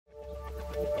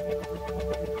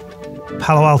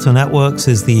Palo Alto Networks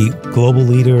is the global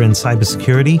leader in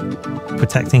cybersecurity,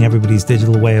 protecting everybody's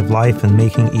digital way of life and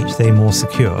making each day more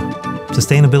secure.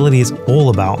 Sustainability is all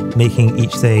about making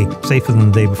each day safer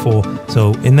than the day before,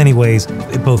 so in many ways,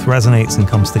 it both resonates and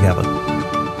comes together.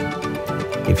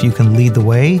 If you can lead the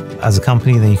way as a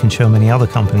company, then you can show many other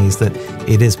companies that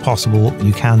it is possible,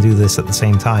 you can do this at the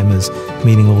same time as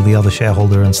meeting all the other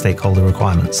shareholder and stakeholder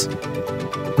requirements.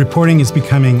 Reporting is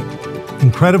becoming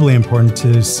incredibly important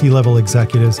to C-level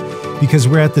executives because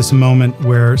we're at this moment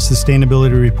where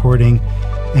sustainability reporting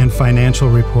and financial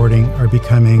reporting are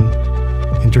becoming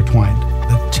intertwined.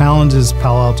 The challenges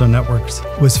Palo Alto Networks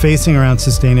was facing around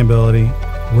sustainability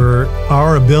were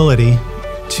our ability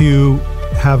to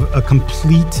have a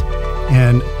complete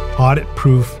and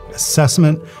audit-proof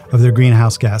assessment of their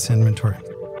greenhouse gas inventory.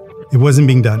 It wasn't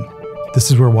being done.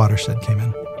 This is where Watershed came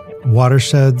in.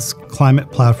 Watershed's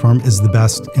climate platform is the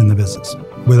best in the business,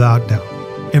 without doubt.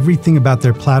 Everything about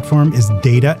their platform is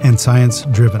data and science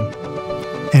driven.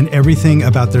 And everything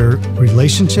about their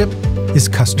relationship is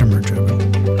customer driven.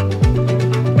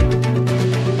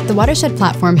 The Watershed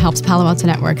platform helps Palo Alto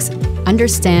Networks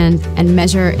understand and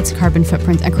measure its carbon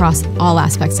footprint across all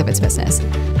aspects of its business.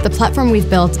 The platform we've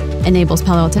built enables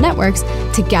Palo Alto Networks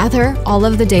to gather all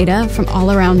of the data from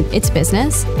all around its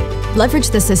business, leverage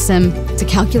the system to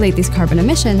calculate these carbon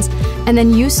emissions, and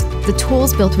then use the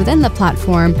tools built within the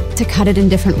platform to cut it in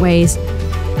different ways.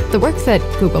 The work that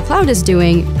Google Cloud is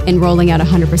doing in rolling out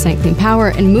 100% clean power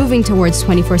and moving towards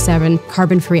 24/7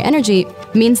 carbon-free energy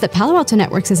means that Palo Alto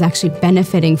Networks is actually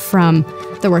benefiting from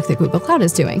the work that Google Cloud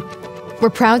is doing. We're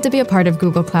proud to be a part of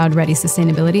Google Cloud Ready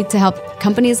Sustainability to help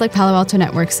companies like Palo Alto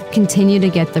Networks continue to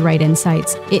get the right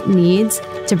insights it needs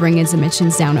to bring its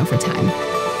emissions down over time.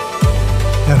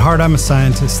 At heart, I'm a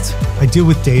scientist. I deal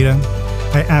with data.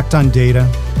 I act on data.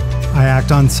 I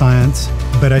act on science.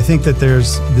 But I think that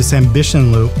there's this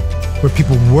ambition loop where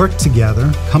people work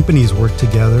together, companies work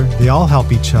together, they all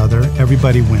help each other,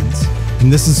 everybody wins.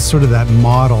 And this is sort of that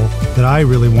model that I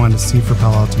really want to see for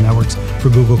Palo Alto Networks, for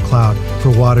Google Cloud, for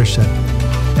Watershed.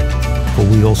 But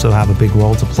we also have a big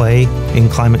role to play in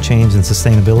climate change and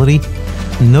sustainability.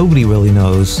 Nobody really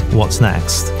knows what's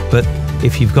next. But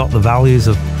if you've got the values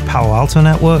of Palo Alto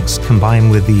Networks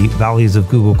combined with the values of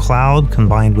Google Cloud,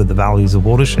 combined with the values of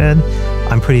Watershed,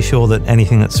 I'm pretty sure that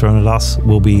anything that's thrown at us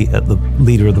will be at the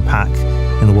leader of the pack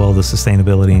in the world of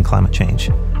sustainability and climate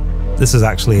change. This is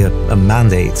actually a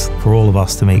mandate for all of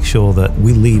us to make sure that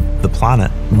we leave the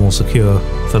planet more secure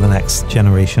for the next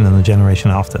generation and the generation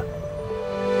after.